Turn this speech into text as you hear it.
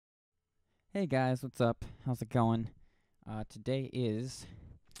Hey guys, what's up? How's it going? Today is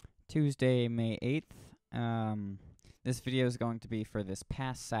Tuesday, May 8th. This video is going to be for this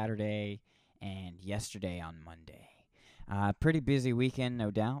past Saturday and yesterday on Monday. Pretty busy weekend, no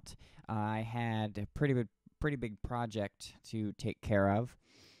doubt. I had a pretty big project to take care of,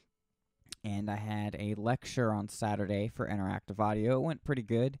 and I had a lecture on Saturday for interactive audio. It went pretty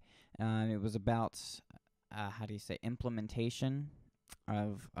good. It was about how do you say implementation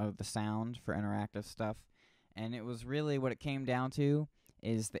of the sound for interactive stuff, and it was really what it came down to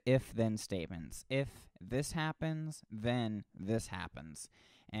is the if then statements. If this happens, then this happens.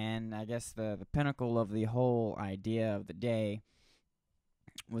 And I guess the pinnacle of the whole idea of the day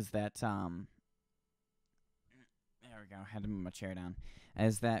was that there we go, I had to move my chair down,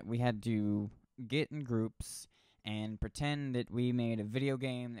 is that we had to get in groups and pretend that we made a video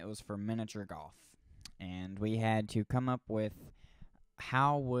game that was for miniature golf. And we had to come up with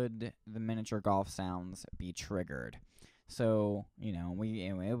how would the miniature golf sounds be triggered. So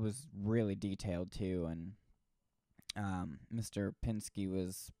it was really detailed too, and Mr. Pinsky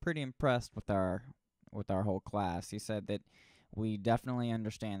was pretty impressed with our whole class. He said that we definitely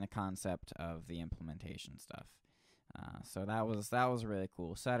understand the concept of the implementation stuff. So that was really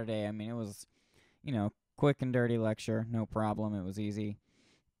cool. Saturday, I mean, it was quick and dirty lecture, no problem. It was easy.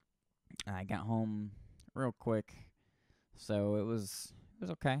 I got home real quick, so it was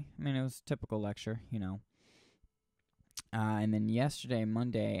okay. I mean, it was a typical lecture. And then yesterday,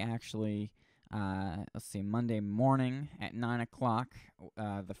 Monday, actually, let's see, Monday morning at 9 o'clock,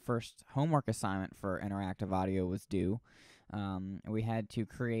 the first homework assignment for interactive audio was due. We had to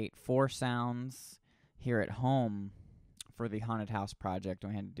create 4 sounds here at home for the haunted house project.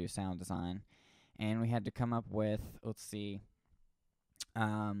 We had to do sound design, and we had to come up with, let's see,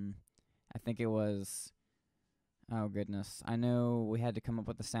 I think it was. Oh goodness! I know we had to come up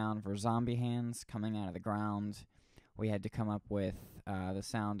with the sound for zombie hands coming out of the ground. We had to come up with the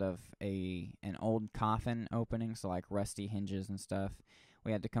sound of an old coffin opening, so like rusty hinges and stuff.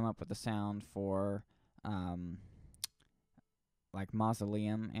 We had to come up with the sound for um, like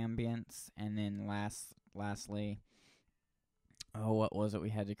mausoleum ambience, and then lastly, oh, what was it? We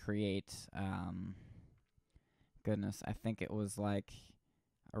had to create. Goodness, I think it was like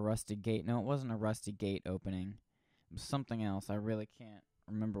a rusty gate. No, it wasn't a rusty gate opening. It was something else. I really can't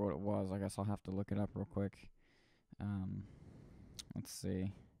remember what it was. I guess I'll have to look it up real quick. Um, let's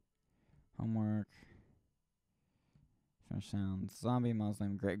see. Homework. Finish sounds. Zombie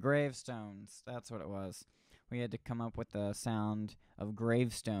Muslim gravestones. That's what it was. We had to come up with the sound of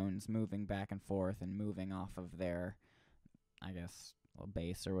gravestones moving back and forth and moving off of their, I guess,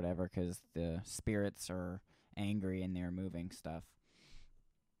 base or whatever, because the spirits are angry and they're moving stuff.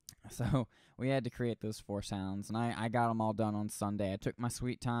 So we had to create those 4 sounds, and I got them all done on Sunday. I took my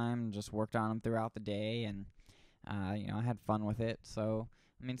sweet time, just worked on them throughout the day, and I had fun with it. So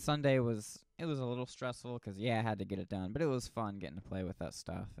I mean, Sunday was a little stressful because I had to get it done, but it was fun getting to play with that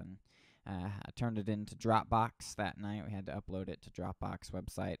stuff. And I turned it into Dropbox that night. We had to upload it to Dropbox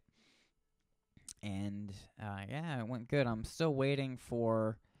website, and it went good. I'm still waiting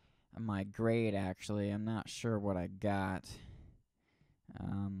for my grade. Actually, I'm not sure what I got.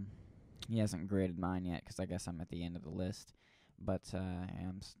 He hasn't graded mine yet because I guess I'm at the end of the list. But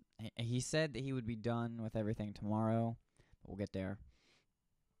he said that he would be done with everything tomorrow. We'll get there.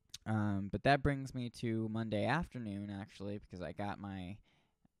 But that brings me to Monday afternoon, actually, because I got my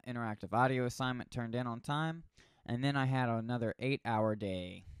interactive audio assignment turned in on time. And then I had another 8-hour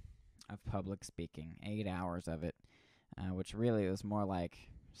day of public speaking, 8 hours of it, which really was more like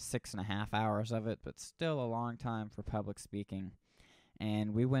 6.5 hours of it, but still a long time for public speaking.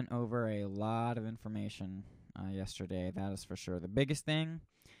 And we went over a lot of information yesterday, that is for sure. The biggest thing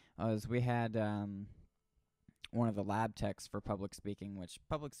was we had one of the lab techs for public speaking, which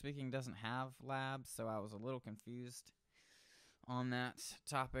public speaking doesn't have labs, so I was a little confused on that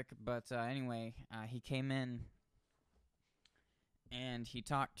topic. But anyway, he came in and he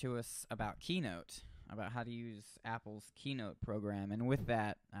talked to us about Keynote, about how to use Apple's Keynote program. And with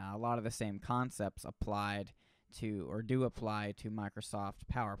that, a lot of the same concepts applied to, or do apply to, Microsoft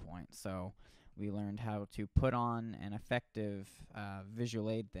PowerPoint. So we learned how to put on an effective visual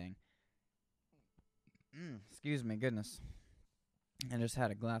aid thing. Excuse me, goodness. I just had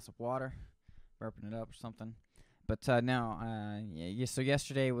a glass of water, burping it up or something. But no, so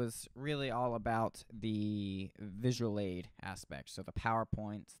yesterday was really all about the visual aid aspect. So the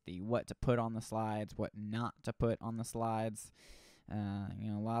PowerPoints, the what to put on the slides, what not to put on the slides.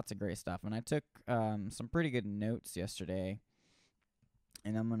 Lots of great stuff. And I took some pretty good notes yesterday,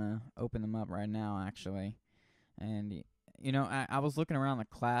 and I'm going to open them up right now, actually. And I was looking around the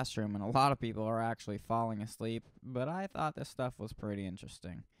classroom, and a lot of people are actually falling asleep, but I thought this stuff was pretty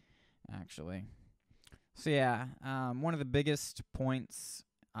interesting, actually. So, yeah, one of the biggest points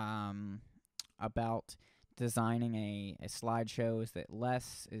about designing a slideshow is that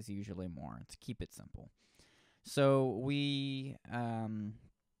less is usually more, to keep it simple. So, we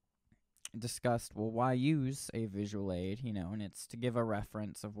discussed, well, why use a visual aid, and it's to give a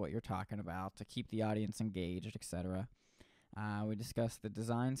reference of what you're talking about, to keep the audience engaged, etc. We discussed the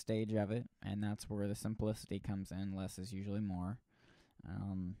design stage of it, and that's where the simplicity comes in. Less is usually more.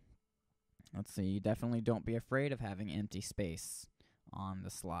 Let's see, definitely don't be afraid of having empty space on the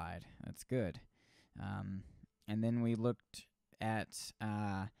slide. That's good. And then we looked at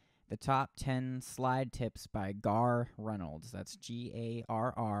the top 10 slide tips by Gar Reynolds. That's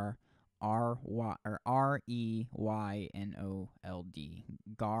Garreynold.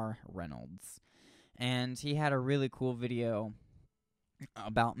 Gar Reynolds. And he had a really cool video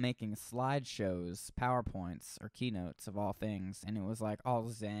about making slideshows, PowerPoints, or keynotes of all things. And it was like all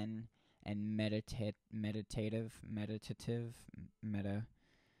zen and meditative.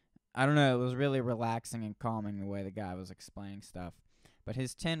 I don't know, it was really relaxing and calming the way the guy was explaining stuff. But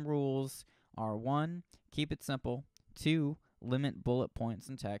his 10 rules are 1, keep it simple. 2, limit bullet points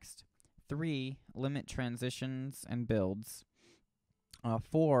and text. 3, limit transitions and builds.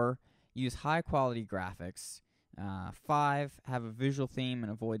 4, use high quality graphics. 5, have a visual theme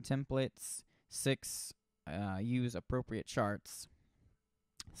and avoid templates. 6, use appropriate charts.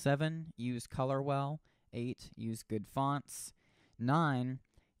 7, use color well. 8, use good fonts. 9,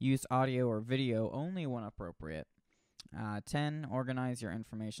 use audio or video only when appropriate. 10, organize your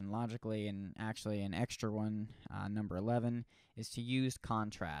information logically. And actually, an extra one, number 11, is to use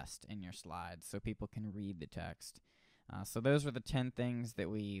contrast in your slides so people can read the text. So those were the 10 things that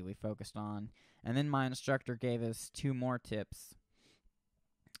we focused on. And then my instructor gave us 2 more tips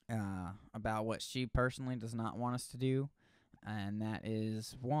about what she personally does not want us to do. And that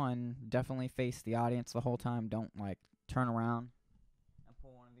is, 1, definitely face the audience the whole time. Don't, turn around and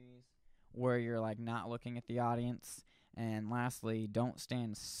pull one of these where you're, not looking at the audience. And lastly, don't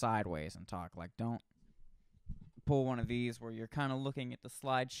stand sideways and talk. Don't pull one of these where you're kind of looking at the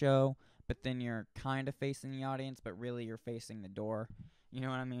slideshow, but then you're kind of facing the audience, but really you're facing the door. You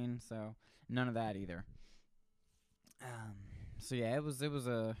know what I mean? So none of that either. So yeah, it was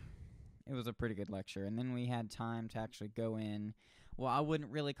a pretty good lecture. And then we had time to actually go in. Well, I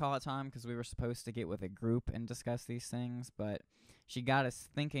wouldn't really call it time because we were supposed to get with a group and discuss these things, but she got us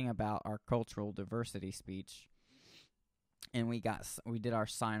thinking about our cultural diversity speech. And we did our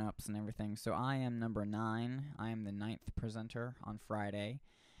sign-ups and everything. So I am number 9. I am the 9th presenter on Friday.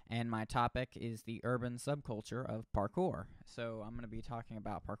 And my topic is the urban subculture of parkour. So I'm going to be talking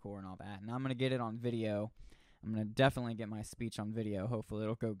about parkour and all that. And I'm going to get it on video. I'm going to definitely get my speech on video. Hopefully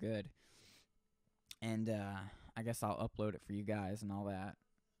it'll go good. And I guess I'll upload it for you guys and all that.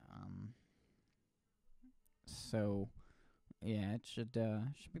 So yeah, it should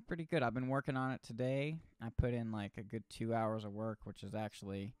be pretty good. I've been working on it today. I put in a good 2 hours of work, which is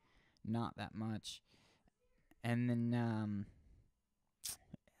actually not that much. And then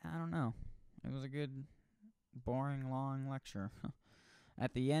I don't know. It was a good, boring, long lecture.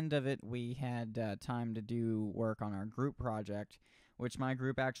 At the end of it, we had time to do work on our group project, which my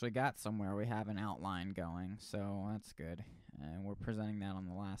group actually got somewhere. We have an outline going, so that's good. And we're presenting that on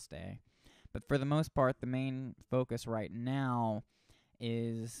the last day. But for the most part, the main focus right now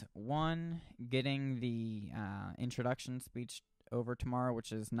is, 1, getting the introduction speech over tomorrow,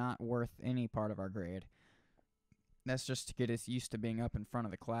 which is not worth any part of our grade. That's just to get us used to being up in front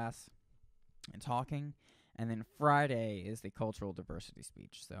of the class and talking. And then Friday is the cultural diversity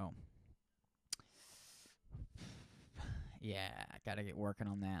speech. So, yeah, I got to get working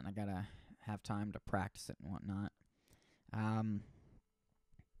on that, and I got to have time to practice it and whatnot.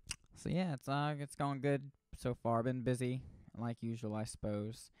 So yeah, it's going good so far. I've been busy, like usual, I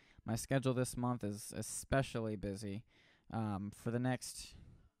suppose. My schedule this month is especially busy. For the next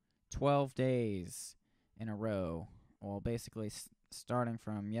 12 days in a row, well, basically starting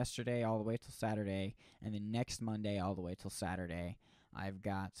from yesterday all the way till Saturday, and then next Monday all the way till Saturday, I've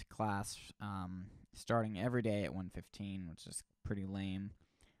got class starting every day at 1:15, which is pretty lame,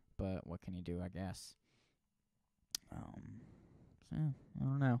 but what can you do, I guess. So, I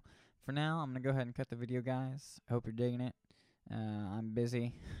don't know. For now, I'm going to go ahead and cut the video, guys. I hope you're digging it. I'm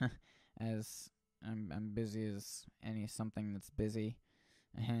busy, as I'm busy as something that's busy,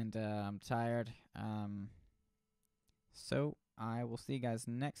 and I'm tired. So I will see you guys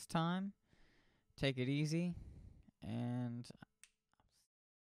next time. Take it easy, and